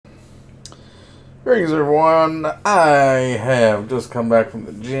Greetings everyone, I have just come back from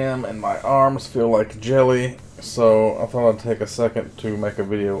the gym and my arms feel like jelly, so I thought I'd take a second to make a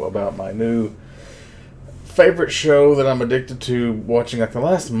video about my new favorite show that I'm addicted to watching. Like the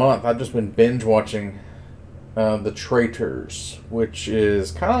last month, I've just been binge watching the Traitors, which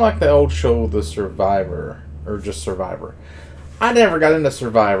is kind of like the old show The Survivor, or just Survivor. I never got into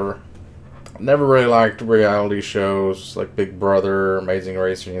Survivor. Never really liked reality shows like Big Brother, Amazing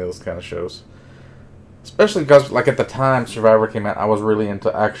Race, or any of those kind of shows. Especially because, like, at the time Survivor came out, I was really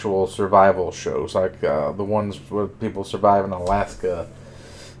into actual survival shows, like the ones where people survive in Alaska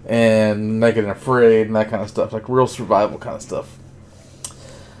and Naked and Afraid and that kind of stuff, like real survival kind of stuff.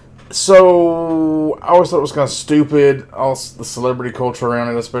 So I always thought it was kind of stupid. All the celebrity culture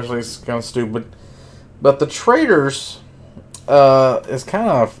around it, especially, is kind of stupid. But the Traitors is kind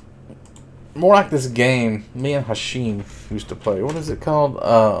of more like this game me and Hashim used to play. What is it called?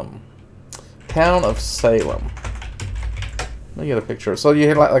 Town of Salem. Let me get a picture. So you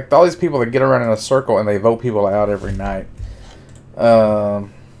had like all these people that get around in a circle and they vote people out every night. So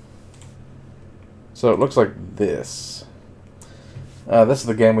it looks like this. This is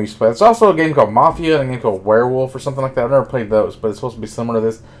the game we used to play. It's also a game called Mafia and a game called Werewolf or something like that. I've never played those, but it's supposed to be similar to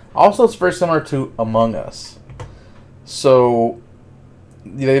this. Also, it's very similar to Among Us. So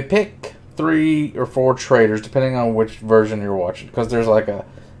they pick 3 or 4 traitors depending on which version you're watching, because there's like a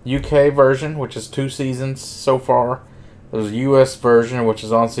UK version, which is 2 seasons so far. There's a US version, which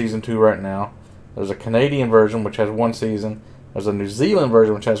is on season 2 right now. There's a Canadian version, which has 1 season. There's a New Zealand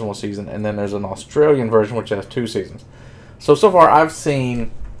version, which has 1 season. And then there's an Australian version, which has 2 seasons. So far, I've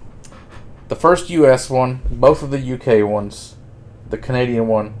seen the first US one, both of the UK ones, the Canadian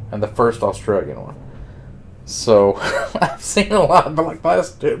one, and the first Australian one. So, I've seen a lot, but like the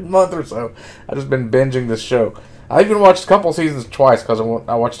last month or so, I've just been binging this show. I even watched a couple seasons twice because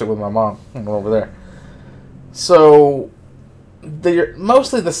I watched it with my mom and we're over there. So they're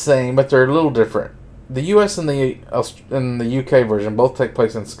mostly the same, but they're a little different. The US and the UK version both take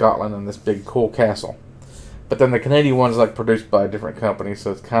place in Scotland in this big cool castle. But then the Canadian one's like produced by a different company,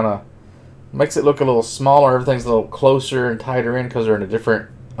 so it's kind of makes it look a little smaller. Everything's a little closer and tighter in because they're in a different,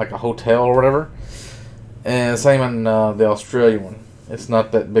 like a hotel or whatever. And same in the Australian one. It's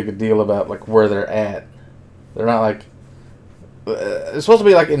not that big a deal about like where they're at. They're not like... it's supposed to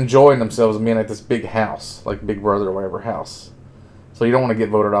be like enjoying themselves and being at this big house, like Big Brother or whatever house. So you don't want to get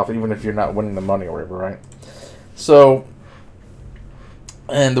voted off even if you're not winning the money or whatever, right? So,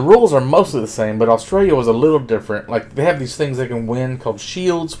 and the rules are mostly the same, but Australia was a little different. Like, they have these things they can win called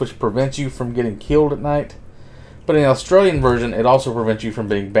shields, which prevent you from getting killed at night. But in the Australian version, it also prevents you from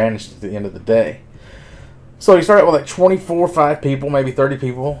being banished at the end of the day. So you start out with like 24, 5 people, maybe 30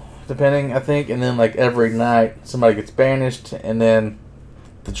 people, depending, I think, and then like every night somebody gets banished and then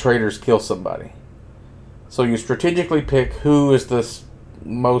the traitors kill somebody. So you strategically pick who is the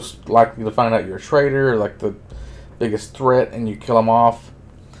most likely to find out you're a traitor, or like the biggest threat, and you kill them off.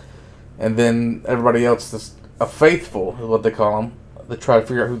 And then everybody else is a faithful, is what they call them. They try to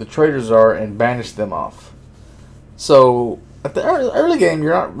figure out who the traitors are and banish them off. So at the early game,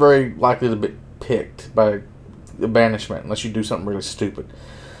 you're not very likely to be picked by the banishment unless you do something really stupid.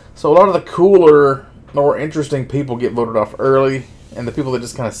 So a lot of the cooler, more interesting people get voted off early, and the people that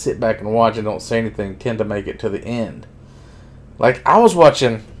just kind of sit back and watch and don't say anything tend to make it to the end. Like, I was like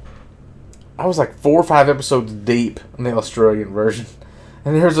 4 or 5 episodes deep in the Australian version,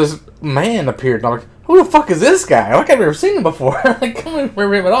 and there's this man appeared, and I'm like, who the fuck is this guy? Like, I've never seen him before. Like, I don't even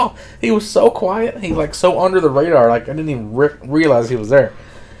remember him at all. He was so quiet. He like so under the radar. Like, I didn't even realize he was there.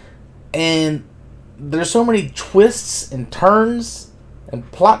 And there's so many twists and turns and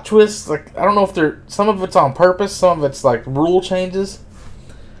plot twists. Like, I don't know if some of it's on purpose, some of it's like rule changes.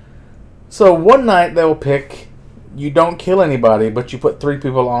 So one night they'll pick, you don't kill anybody, but you put 3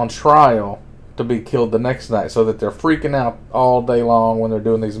 people on trial to be killed the next night, so that they're freaking out all day long when they're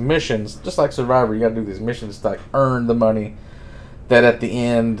doing these missions. Just like Survivor, you gotta do these missions to like earn the money that at the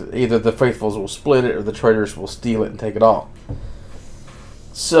end either the faithfuls will split it or the traitors will steal it and take it all.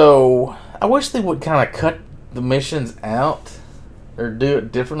 So I wish they would kind of cut the missions out or do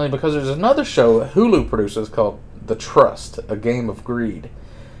it differently, because there's another show that Hulu produces called The Trust, A Game of Greed.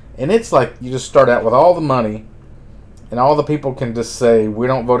 And it's like you just start out with all the money and all the people can just say, we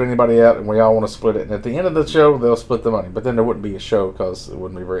don't vote anybody out and we all want to split it. And at the end of the show, they'll split the money. But then there wouldn't be a show because it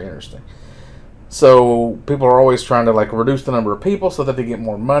wouldn't be very interesting. So people are always trying to like reduce the number of people so that they get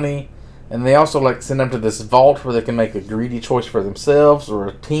more money. And they also like send them to this vault where they can make a greedy choice for themselves or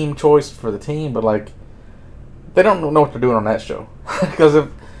a team choice for the team. But like, they don't know what they're doing on that show. Because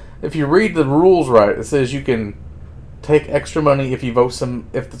if you read the rules right, it says you can take extra money if you vote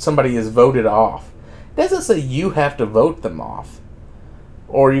if somebody is voted off. It doesn't say you have to vote them off,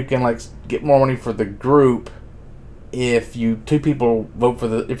 or you can like get more money for the group if two people vote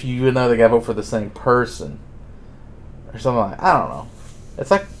for if you and another guy vote for the same person, or something like. I don't know.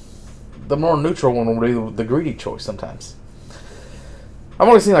 It's like the more neutral one will be the greedy choice sometimes. I've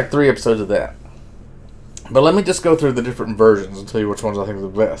only seen like 3 episodes of that. But let me just go through the different versions and tell you which ones I think are the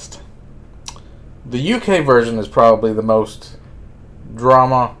best. The UK version is probably the most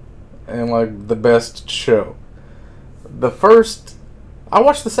drama and like the best show. I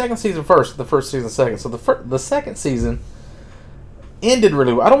watched the second season first, the first season second. So the second season ended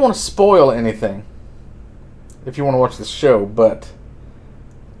really well. I don't want to spoil anything if you want to watch the show, but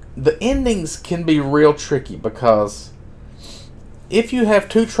the endings can be real tricky because if you have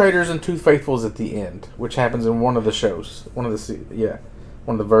 2 traitors and 2 faithfuls at the end, which happens in one of the shows, one of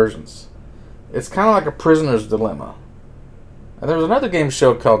the versions, it's kind of like a prisoner's dilemma. And there was another game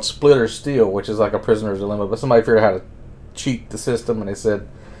show called Split or Steal, which is like a prisoner's dilemma, but somebody figured out how to cheat the system, and they said,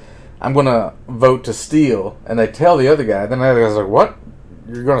 I'm going to vote to steal, and they tell the other guy, then the other guy's like, what?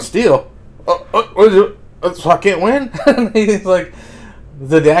 You're going to steal? What is it? So I can't win? And he's like,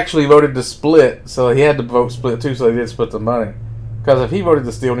 they actually voted to split, so he had to vote split too, so they did split the money. Because if he voted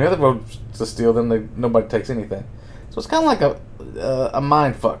to steal and the other votes to steal, then nobody takes anything. So it's kind of like a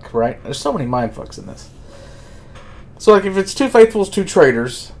mind fuck, right? There's so many mind fucks in this. So like if it's 2 faithfuls, 2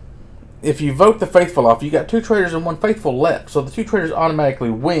 traitors, if you vote the faithful off, you got 2 traitors and 1 faithful left. So the 2 traitors automatically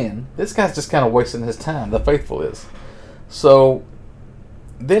win. This guy's just kind of wasting his time, the faithful is. So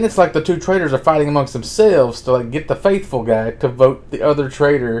then it's like the 2 traitors are fighting amongst themselves to like get the faithful guy to vote the other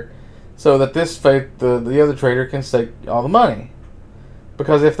traitor so that the other traitor can take all the money.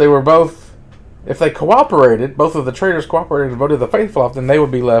 Because if they cooperated, both of the traitors cooperated and voted the faithful off, then they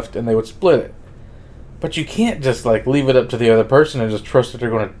would be left and they would split it. But you can't just like leave it up to the other person and just trust that they're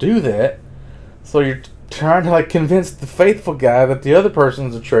going to do that. So you're trying to like convince the faithful guy that the other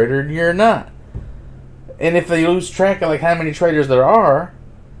person's a traitor and you're not. And if they lose track of like how many traitors there are,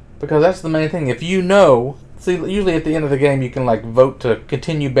 because that's the main thing. If you know, see, usually at the end of the game you can like vote to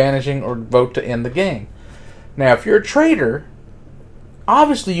continue banishing or vote to end the game. Now, if you're a traitor,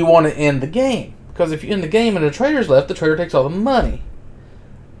 obviously you want to end the game, because if you end the game and the traitor's left, the traitor takes all the money.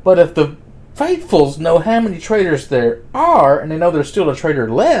 But if the faithfuls know how many traitors there are, and they know there's still a traitor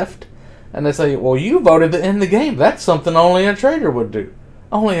left, and they say, well, you voted to end the game, that's something only a traitor would do.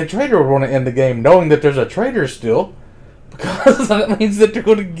 Only a traitor would want to end the game knowing that there's a traitor still, because that means that they're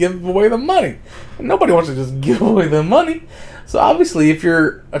going to give away the money. And nobody wants to just give away the money. So obviously if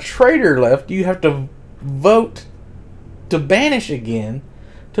you're a traitor left, you have to vote to banish again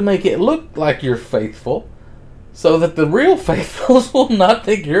to make it look like you're faithful, so that the real faithfuls will not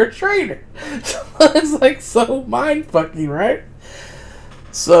think you're a traitor. So it's like so mindfucky, right?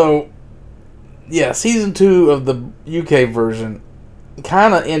 So yeah, season 2 of the UK version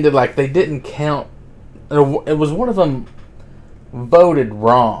kind of ended like they didn't count. It was one of them voted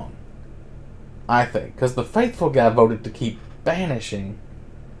wrong, I think, because the faithful guy voted to keep banishing.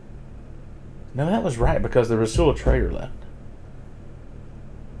 No, that was right, because there was still a traitor left.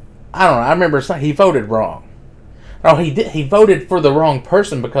 I don't know. I remember he voted wrong. No, he did. He voted for the wrong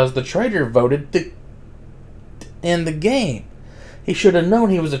person because the traitor voted to end the game. He should have known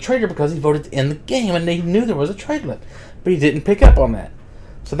he was a traitor because he voted to end the game, and he knew there was a traitor left, but he didn't pick up on that.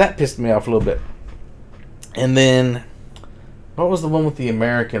 So that pissed me off a little bit. And then, what was the one with the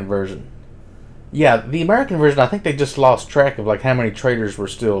American version? Yeah, the American version, I think they just lost track of like how many traitors were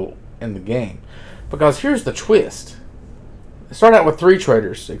still in the game. Because here's the twist. They start out with 3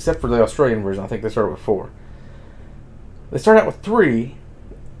 traitors, except for the Australian version. I think they started with 4. They start out with 3.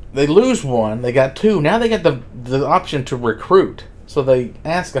 They lose 1. They got 2. Now they got the option to recruit. So they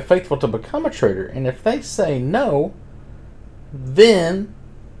ask a faithful to become a traitor. And if they say no, then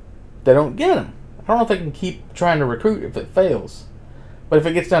they don't get them. I don't know if they can keep trying to recruit if it fails. But if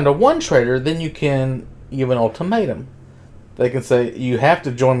it gets down to 1 traitor, then you can give an ultimatum. They can say, you have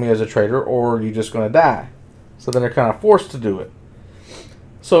to join me as a traitor or you're just going to die. So then they're kind of forced to do it.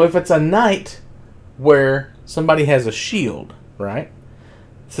 So if it's a night where somebody has a shield, right?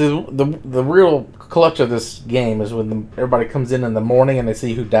 So the real clutch of this game is when everybody comes in the morning and they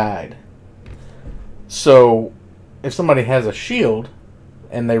see who died. So if somebody has a shield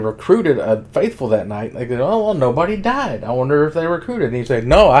and they recruited a faithful that night, they go, oh, well, nobody died. I wonder if they recruited. And you say,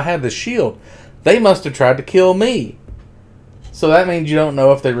 no, I had the shield. They must have tried to kill me. So that means you don't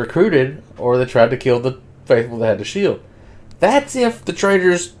know if they recruited or they tried to kill the faithful that had the shield. That's if the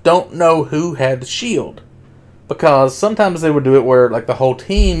traitors don't know who had the shield. Because sometimes they would do it where like the whole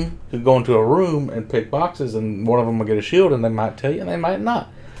team could go into a room and pick boxes, and one of them would get a shield, and they might tell you and they might not.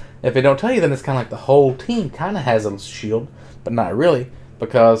 If they don't tell you, then it's kind of like the whole team kind of has a shield, but not really,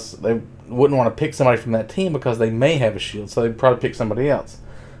 because they wouldn't want to pick somebody from that team because they may have a shield, so they'd probably pick somebody else.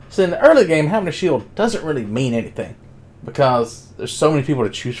 So in the early game, having a shield doesn't really mean anything, because there's so many people to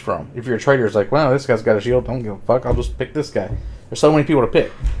choose from. If you're a trader, it's like, well, this guy's got a shield, don't give a fuck, I'll just pick this guy. There's so many people to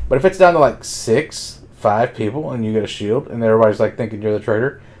pick. But if it's down to like 5 people, and you get a shield, and everybody's like thinking you're the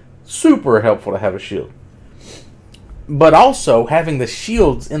trader, super helpful to have a shield. But also, having the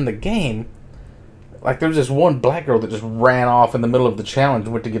shields in the game, like there was this one black girl that just ran off in the middle of the challenge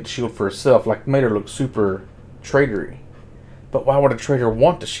and went to get the shield for herself, like made her look super tradery. But why would a trader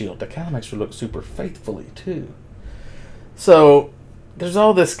want the shield? That kind of makes her look super faithfully too. So there's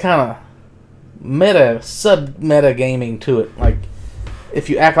all this kind of sub-meta gaming to it. Like if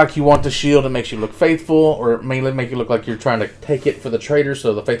you act like you want the shield, it makes you look faithful, or it may make you look like you're trying to take it for the trader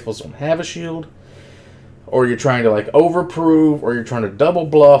so the faithfuls don't have a shield. Or you're trying to like overprove, or you're trying to double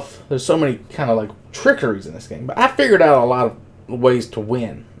bluff. There's so many kind of like trickeries in this game. But I figured out a lot of ways to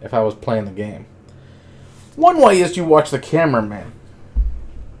win if I was playing the game. One way is you watch the cameraman.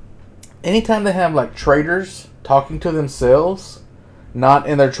 Anytime they have like traders talking to themselves, not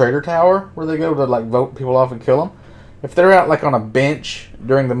in their trader tower where they go to like vote people off and kill them. If they're out like on a bench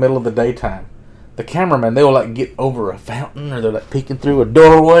during the middle of the daytime, the cameraman, they'll like get over a fountain, or they're like peeking through a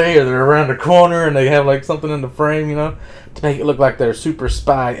doorway, or they're around a corner and they have like something in the frame, you know, to make it look like they're super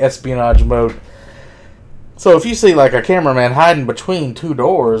spy espionage mode. So if you see like a cameraman hiding between 2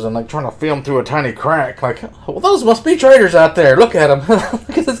 doors and like trying to film through a tiny crack, like, well, those must be traders out there. Look at him.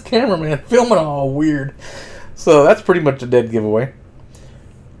 Look at this cameraman filming all weird. So that's pretty much a dead giveaway.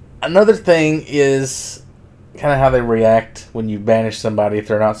 Another thing is kind of how they react when you banish somebody, if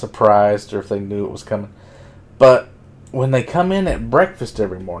they're not surprised or if they knew it was coming. But when they come in at breakfast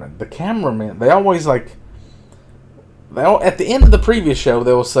every morning, the cameraman, they always like, at the end of the previous show,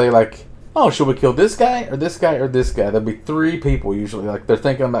 they will say like, oh, should we kill this guy or this guy or this guy? There'll be 3 people usually. Like they're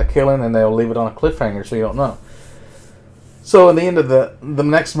thinking about killing, and they'll leave it on a cliffhanger so you don't know. So at the end of the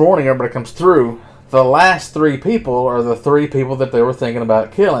next morning, everybody comes through. The last 3 people are the 3 people that they were thinking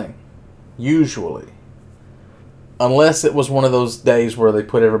about killing, usually. Unless it was one of those days where they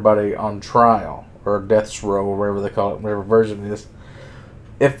put everybody on trial, or death's row, or whatever they call it, whatever version it is.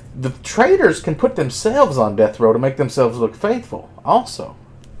 If the traitors can put themselves on death row to make themselves look faithful, also.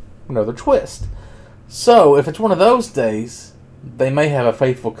 Another twist. So, if it's one of those days, they may have a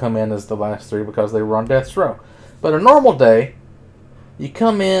faithful come in as the last 3 because they were on death's row. But a normal day, you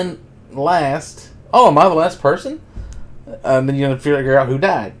come in last. Oh, am I the last person? Then you have to figure out who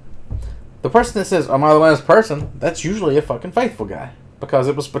died. The person that says, am I the last person, that's usually a fucking faithful guy. Because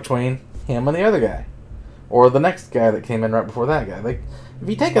it was between him and the other guy. Or the next guy that came in right before that guy. If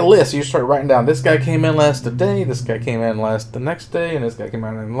you take a list, you start writing down, this guy came in last today, this guy came in last the next day, and this guy came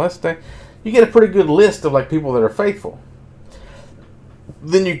in the last day. You get a pretty good list of like people that are faithful.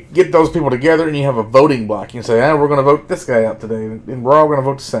 Then you get those people together and you have a voting block. You can say, we're going to vote this guy out today, and we're all going to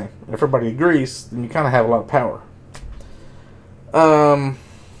vote the same. And if everybody agrees, then you kind of have a lot of power.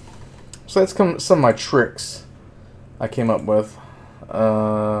 So that's some of my tricks I came up with.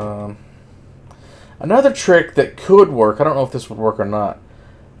 Another trick that could work, I don't know if this would work or not.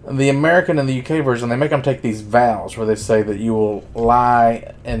 The American and the UK version, they make them take these vows where they say that you will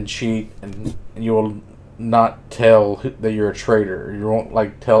lie and cheat, and you will not tell that you're a traitor. You won't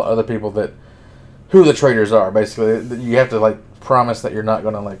like tell other people that who the traitors are. Basically, you have to like promise that you're not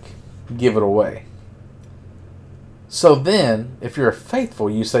going to like give it away. So then, if you're faithful,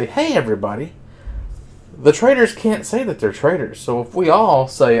 you say, hey everybody, the traitors can't say that they're traitors. So if we all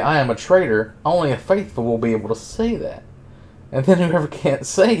say, I am a traitor, only a faithful will be able to say that. And then whoever can't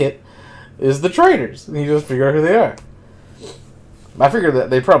say it is the traitors. And you just figure out who they are. I figure that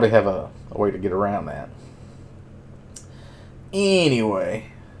they probably have a way to get around that. Anyway.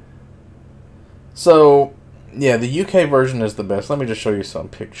 So, yeah, the UK version is the best. Let me just show you some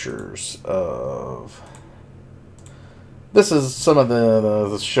pictures of... This is some of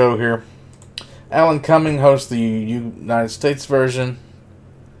the show here. Alan Cumming hosts the United States version.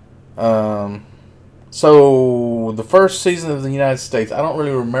 So, the first season of the United States, I don't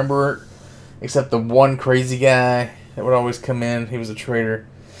really remember it, except the one crazy guy that would always come in. He was a traitor.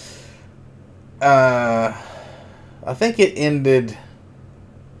 I think it ended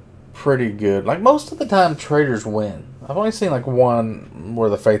pretty good. Like, most of the time, traitors win. I've only seen, like, one where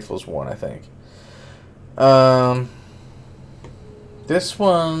the Faithfuls won, I think. This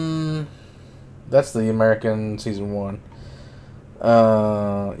one... That's the American Season 1.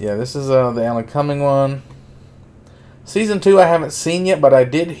 Yeah, this is the Alan Cumming one. Season 2 I haven't seen yet, but I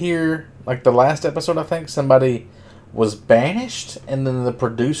did hear, like the last episode, I think, somebody was banished, and then the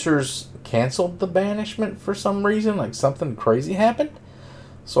producers canceled the banishment for some reason. Like something crazy happened.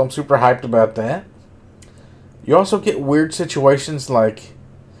 So I'm super hyped about that. You also get weird situations like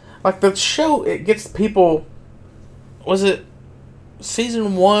the show, it gets people... Was it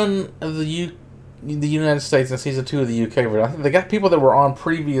Season 1 of the United States and Season 2 of the UK version? I think they got people that were on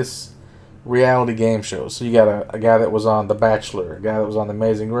previous reality game shows. So you got a guy that was on The Bachelor, a guy that was on The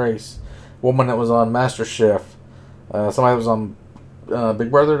Amazing Race, a woman that was on MasterChef, somebody that was on Big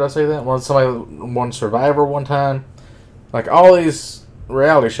Brother, did I say that? Somebody that won Survivor one time. Like all these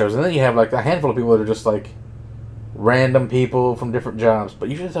reality shows. And then you have like a handful of people that are just like random people from different jobs. But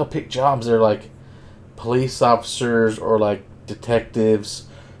usually they'll pick jobs that are like police officers or like detectives,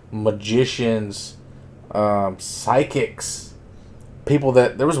 magicians, psychics, people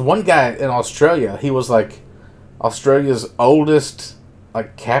that... There was one guy in Australia, he was like Australia's oldest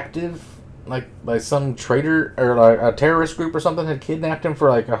like captive, like by some traitor or like a terrorist group or something had kidnapped him for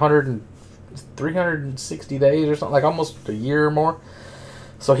like 360 days or something, like almost a year or more.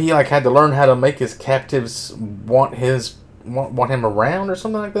 So he like had to learn how to make his captives want him around or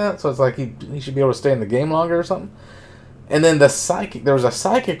something like that. So it's like he should be able to stay in the game longer or something. And then there was a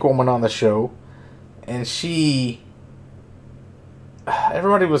psychic woman on the show, and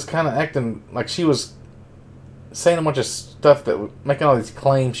everybody was kind of acting like she was saying a bunch of stuff that was making all these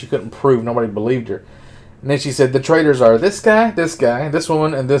claims she couldn't prove. Nobody believed her. And then she said, the traitors are this guy, this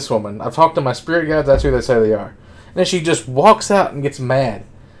woman, and this woman. I've talked to my spirit guides, that's who they say they are. And then she just walks out and gets mad.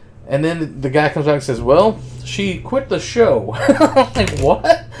 And then the guy comes back and says, well, she quit the show. I'm like,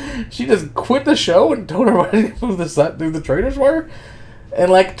 what? She just quit the show and told everybody who the traitors were? And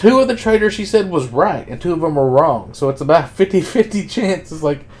like 2 of the traitors she said was right, and 2 of them were wrong. So it's about 50-50 chance. It's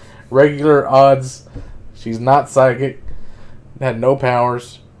like regular odds. She's not psychic. Had no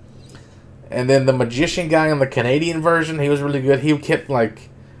powers. And then the magician guy in the Canadian version, he was really good. He kept like...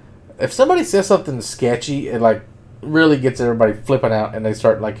 If somebody says something sketchy, it like really gets everybody flipping out, and they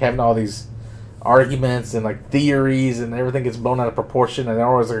start like having all these arguments and like theories, and everything gets blown out of proportion, and they're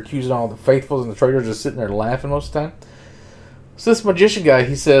always accusing all the faithfuls, and the traitors just sitting there laughing most of the time. So this magician guy,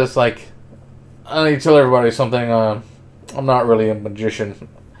 he says like, I need to tell everybody something, I'm not really a magician.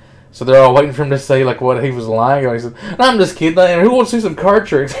 So they're all waiting for him to say like what he was lying about. He said, I'm just kidding, who wants to see some card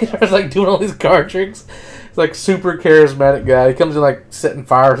tricks? He starts like doing all these card tricks. He's like super charismatic guy. He comes in like setting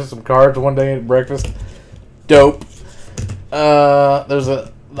fire to some cards one day at breakfast. Dope. There's the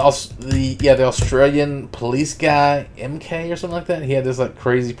Australian police guy, MK or something like that. He had this like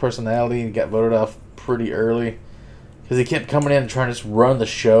crazy personality and got voted off pretty early because he kept coming in and trying to just run the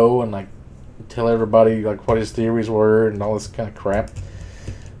show and like tell everybody like what his theories were and all this kind of crap.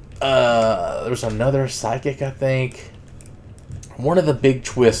 There's another psychic, I think. One of the big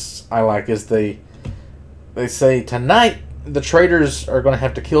twists I like is they say tonight the traitors are going to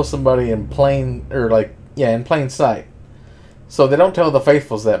have to kill somebody in plain sight. So they don't tell the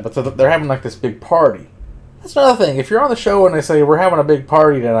faithfuls that, but they're having like this big party. That's another thing. If you're on the show and they say we're having a big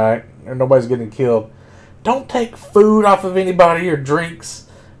party tonight and nobody's getting killed, don't take food off of anybody or drinks.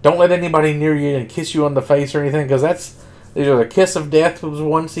 Don't let anybody near you and kiss you on the face or anything, because these are the kiss of death was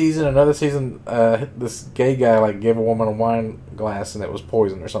one season. Another season, this gay guy like gave a woman a wine glass and it was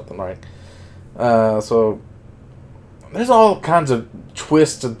poison or something, right? So there's all kinds of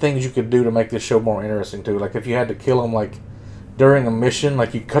twists and things you could do to make this show more interesting too. Like if you had to kill them like during a mission,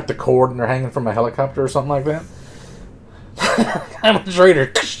 like you cut the cord and they're hanging from a helicopter or something like that. I'm a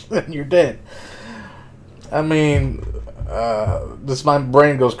traitor, and you're dead. I mean, just my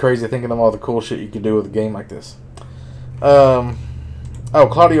brain goes crazy thinking of all the cool shit you could do with a game like this.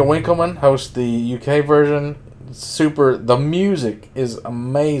 Claudia Winkleman hosts the UK version. The music is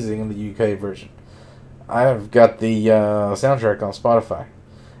amazing in the UK version. I've got the soundtrack on Spotify.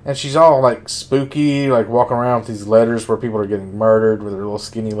 And she's all like spooky, like walking around with these letters where people are getting murdered with their little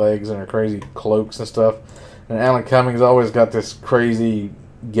skinny legs and her crazy cloaks and stuff. And Alan Cummings always got this crazy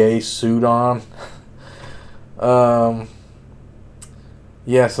gay suit on.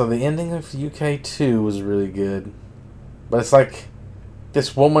 Yeah, so the ending of UK 2 was really good. But it's like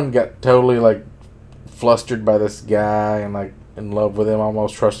this woman got totally like flustered by this guy and like in love with him,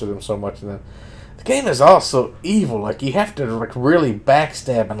 almost trusted him so much, and then the game is also evil. Like you have to like really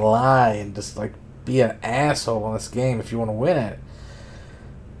backstab and lie and just like be an asshole in this game if you want to win at it.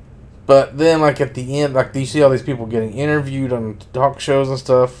 But then like at the end, like you see all these people getting interviewed on talk shows and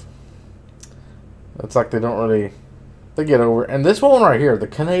stuff. It's like they get over it. And this one right here, the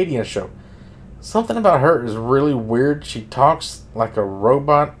Canadian show, something about her is really weird. She talks like a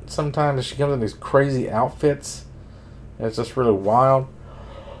robot sometimes. She comes in these crazy outfits. It's just really wild.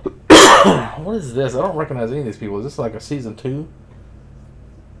 What is this? I don't recognize any of these people. Is this like a season 2?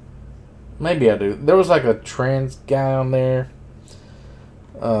 Maybe I do. There was like a trans guy on there.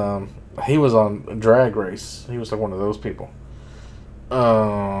 He was on Drag Race. He was like one of those people.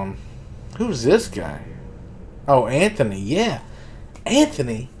 Who's this guy? Oh, Anthony. Yeah.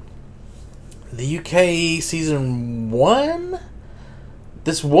 Anthony. The UK season 1?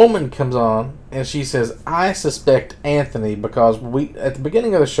 This woman comes on and she says, I suspect Anthony because at the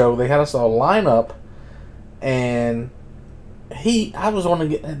beginning of the show they had us all line up and they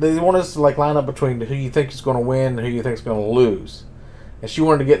wanted us to like line up between who you think is going to win and who you think is going to lose. And she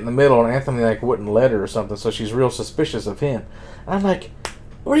wanted to get in the middle and Anthony like wouldn't let her or something, so she's real suspicious of him. And I'm like,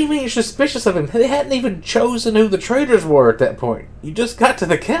 what do you mean you're suspicious of him? They hadn't even chosen who the traitors were at that point. You just got to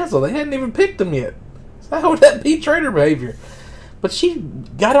the council. They hadn't even picked them yet. So how would that be traitor behavior? But she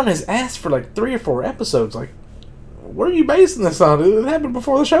got on his ass for like 3 or 4 episodes. Like, what are you basing this on? It happened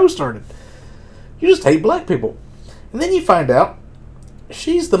before the show started. You just hate black people. And then you find out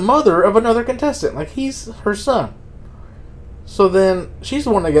she's the mother of another contestant. Like, he's her son. So then, she's the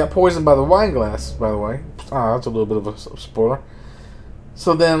one that got poisoned by the wine glass, by the way. Ah, that's a little bit of a spoiler.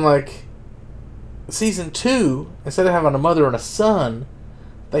 So then, like, season 2, instead of having a mother and a son,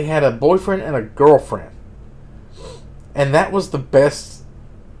 they had a boyfriend and a girlfriend. And that was the best.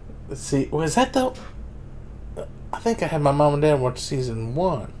 Let's see, was that the... I think I had my mom and dad watch season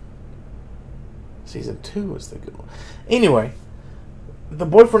 1. Season 2 was the good one. Anyway, the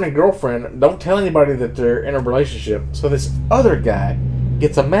boyfriend and girlfriend don't tell anybody that they're in a relationship. So this other guy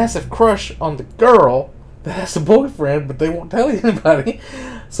gets a massive crush on the girl that has a boyfriend, but they won't tell anybody.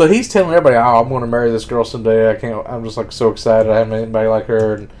 So he's telling everybody, "Oh, I'm going to marry this girl someday. I'm just like so excited. I haven't met anybody like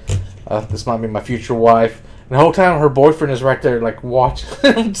her, and this might be my future wife." And the whole time, her boyfriend is right there, like watching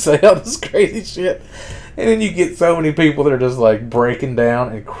him say all this crazy shit. And then you get so many people that are just like breaking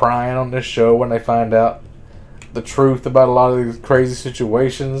down and crying on this show when they find out the truth about a lot of these crazy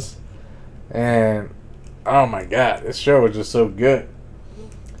situations. And oh my god, this show is just so good.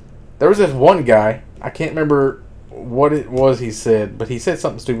 There was this one guy, I can't remember what it was he said, but he said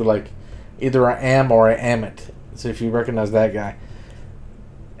something stupid like, either I am or I amn't. So if you recognize that guy.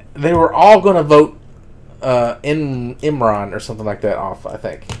 They were all going to vote Imran or something like that off, I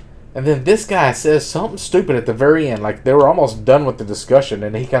think. And then this guy says something stupid at the very end. Like, they were almost done with the discussion,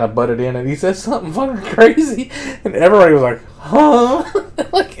 and he kind of butted in, and he said something fucking crazy. And everybody was like, huh?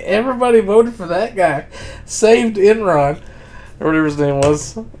 Like, everybody voted for that guy. Saved Imran, or whatever his name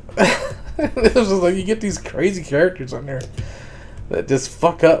was. It was just like, you get these crazy characters on there that just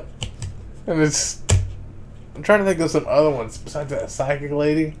fuck up. And it's... I'm trying to think of some other ones besides that psychic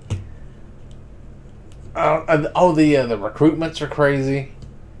lady. The recruitments are crazy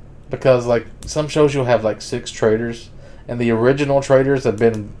because like some shows you'll have like 6 traitors, and the original traitors have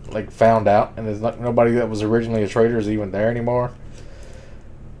been like found out, and there's nobody that was originally a traitor is even there anymore.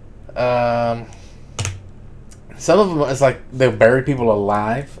 Some of them it's like they'll bury people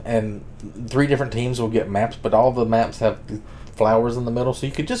alive, and 3 different teams will get maps, but all the maps have flowers in the middle, so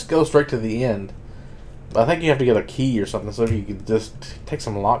you could just go straight to the end. But I think you have to get a key or something, so you could just take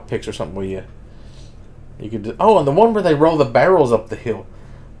some lockpicks or something with you. You could just, and the one where they roll the barrels up the hill.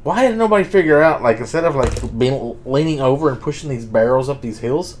 Why didn't nobody figure out, like, instead of like leaning over and pushing these barrels up these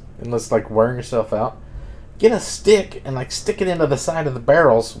hills and just like wearing yourself out, get a stick and like stick it into the side of the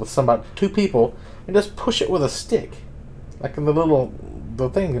barrels with about 2 people and just push it with a stick, like in the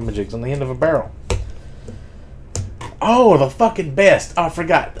thingamajigs on the end of a barrel. Oh, the fucking best! Oh, I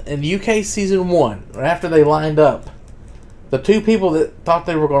forgot. In UK season 1, right after they lined up, the 2 people that thought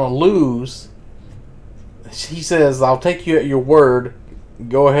they were going to lose. He says, I'll take you at your word.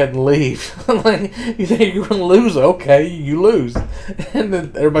 Go ahead and leave. Like, you think you're going to lose? Okay, you lose. And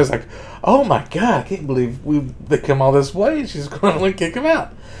then everybody's like, oh my god, I can't believe they come all this way. She's going to kick him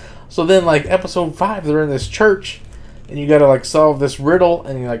out. So then, like, episode 5, they're in this church. And you got to, like, solve this riddle.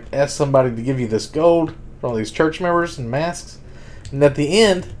 And you, like, ask somebody to give you this gold for all these church members and masks. And at the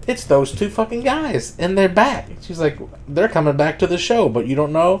end, it's those 2 fucking guys. And they're back. She's like, they're coming back to the show. But you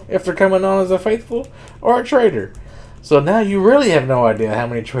don't know if they're coming on as a faithful or a traitor. So now you really have no idea how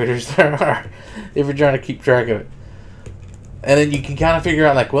many traitors there are. If you're trying to keep track of it. And then you can kind of figure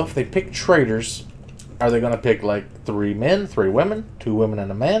out, like, well, if they pick traitors, are they going to pick, like, 3 men, 3 women, 2 women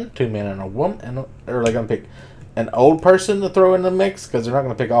and a man, 2 men and a woman? Or are they going to pick an old person to throw in the mix? Because they're not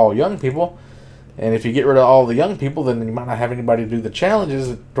going to pick all young people. And if you get rid of all the young people, then you might not have anybody do the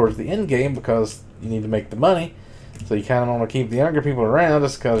challenges towards the end game because you need to make the money. So you kind of want to keep the younger people around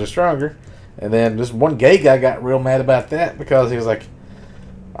just because they're stronger. And then this one gay guy got real mad about that because he was like,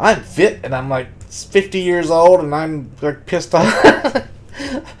 I'm fit and I'm like 50 years old and I'm like pissed off.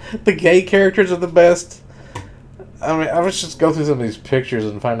 The gay characters are the best. I mean, I was just go through some of these pictures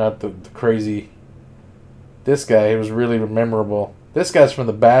and find out the crazy. This guy was really memorable. This guy's from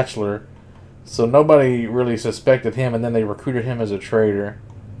The Bachelor, so nobody really suspected him, and then they recruited him as a traitor.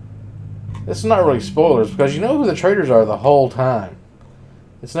 This is not really spoilers because you know who the traitors are the whole time.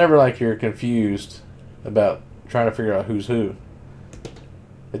 It's never like you're confused about trying to figure out who's who.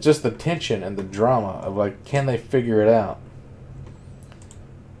 It's just the tension and the drama of like, can they figure it out?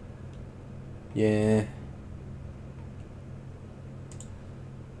 Yeah.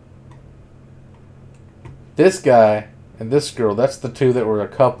 This guy and this girl, that's the two that were a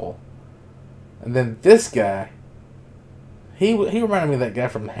couple. And then this guy, he reminded me of that guy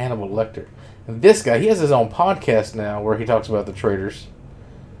from Hannibal Lecter. And this guy, he has his own podcast now where he talks about the traitors.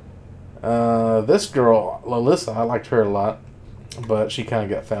 This girl, Lalissa, I liked her a lot, but she kind of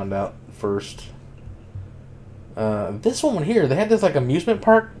got found out first. This woman here, they had this like amusement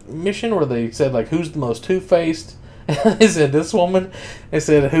park mission where they said like, who's the most two-faced? They said this woman. They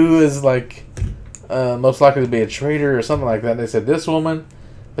said who is like most likely to be a traitor or something like that. They said this woman,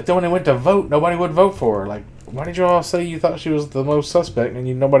 but then when they went to vote, nobody would vote for her. Like, why did you all say you thought she was the most suspect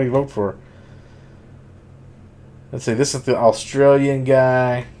and nobody vote for her? Let's see, this is the Australian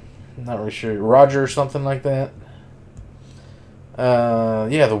guy. I'm not really sure, Roger or something like that.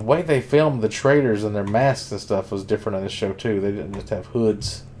 Yeah, the way they filmed the traitors and their masks and stuff was different on this show too. They didn't just have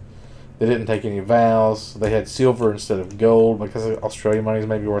hoods. They didn't take any vows. They had silver instead of gold because Australian money is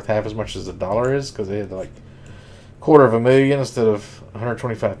maybe worth half as much as the dollar is because they had like $250,000 instead of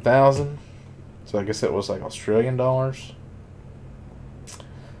 125,000. So I guess it was like Australian dollars.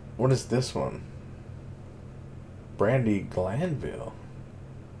 What is this one? Brandy Glanville.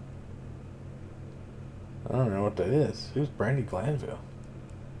 I don't know what that is. Who's Brandy Glanville?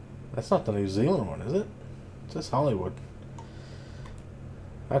 That's not the New Zealand one, is it? It's just Hollywood.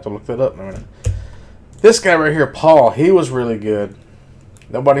 I have to look that up in a minute. This guy right here, Paul, he was really good.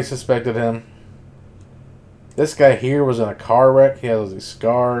 Nobody suspected him. This guy here was in a car wreck. He has these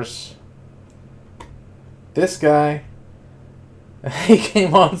scars. This guy, he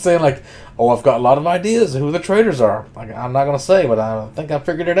came on saying like, oh, I've got a lot of ideas of who the traitors are. Like, I'm not going to say, but I think I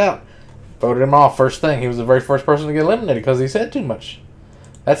figured it out. Voted him off first thing. He was the very first person to get eliminated because he said too much.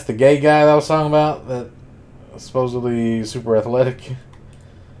 That's the gay guy that I was talking about that was supposedly super athletic.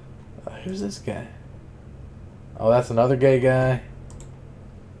 Who's this guy? Oh, that's another gay guy.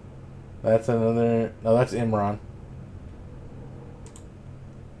 That's another... No, that's Imran.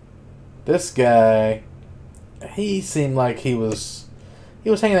 This guy, he seemed like he was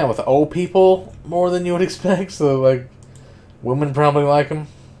hanging out with old people more than you would expect. So, like, women probably like him.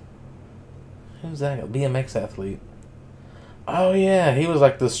 Who's that? BMX athlete. Oh, yeah. He was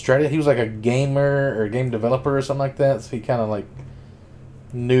like he was like a gamer or game developer or something like that. So he kind of like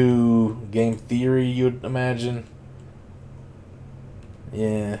knew game theory, you'd imagine.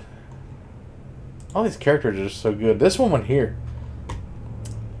 Yeah. All these characters are so good. This woman here,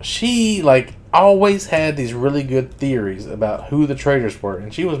 she like always had these really good theories about who the traitors were.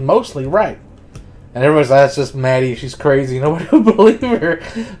 And she was mostly right. And everybody's like, that's just Maddie. She's crazy. Nobody would believe her.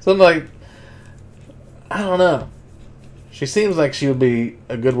 So I'm like, I don't know. She seems like she would be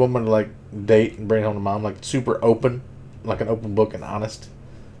a good woman to like date and bring home to mom, like super open, like an open book and honest.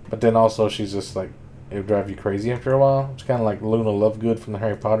 But then also she's just like, it would drive you crazy after a while. It's kind of like Luna Lovegood from the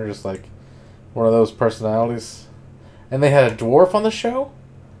Harry Potter, just like one of those personalities. And they had a dwarf on the show.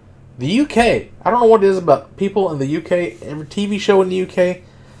 The UK, I don't know what it is about people in the UK. Every TV show in the UK,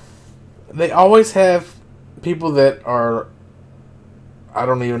 they always have people that are, I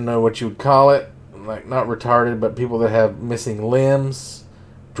don't even know what you would call it. Like, not retarded, but people that have missing limbs,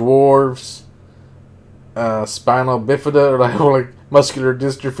 dwarves, spinal bifida, or like muscular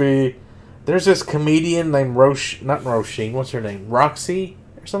dystrophy. There's this comedian named not Roisin, what's her name? Roxy?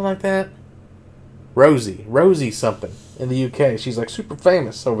 Or something like that? Rosie something in the UK. She's like super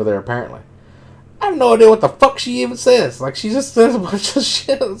famous over there, apparently. I have no idea what the fuck she even says. Like, she just says a bunch of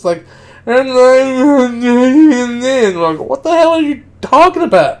shit. It's like, like, what the hell are you talking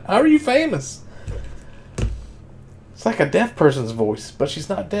about? How are you famous? It's like a deaf person's voice, but she's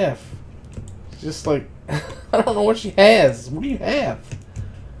not deaf. She's just like, I don't know what she has. What do you have?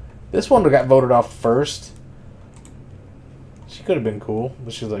 This one got voted off first. She could have been cool,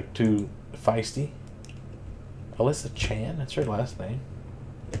 but she's like too feisty. Alyssa Chan, that's her last name.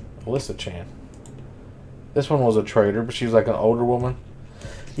 Alyssa Chan. This one was a traitor, but she was like an older woman.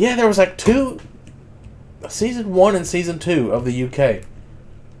 Yeah, there was like season 1 and season 2 of the UK.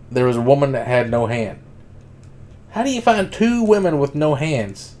 There was a woman that had no hand. How do you find 2 women with no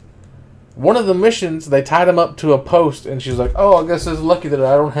hands One of the missions, they tied him up to a post, and she's like, "Oh, I guess it's lucky that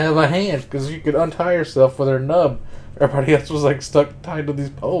I don't have a hand, because you could untie yourself with her nub." Everybody else was like stuck tied to these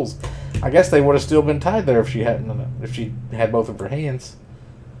poles. I guess they would have still been tied there if she had both of her hands.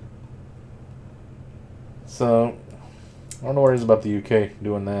 So I don't know what it is about the UK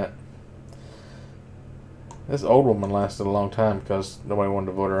doing that. This old woman lasted a long time because nobody wanted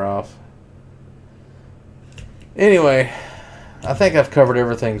to vote her off. Anyway, I think I've covered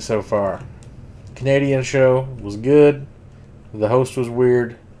everything so far. Canadian show was good. The host was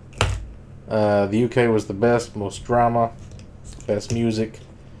weird. The UK was the best, most drama, best music.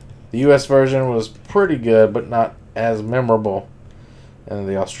 The US version was pretty good, but not as memorable. And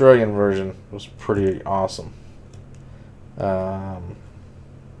the Australian version was pretty awesome. And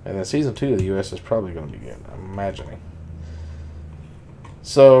then Season 2 of the US is probably going to be good, I'm imagining.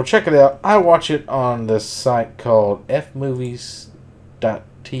 So check it out. I watch it on this site called fmovies.to,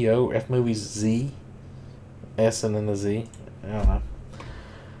 fmovies.z, S and then the Z. I don't know.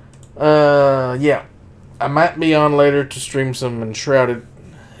 Yeah. I might be on later to stream some Enshrouded.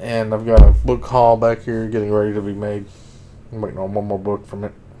 And I've got a book haul back here getting ready to be made. I'm waiting on one more book from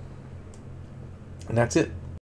it. And that's it.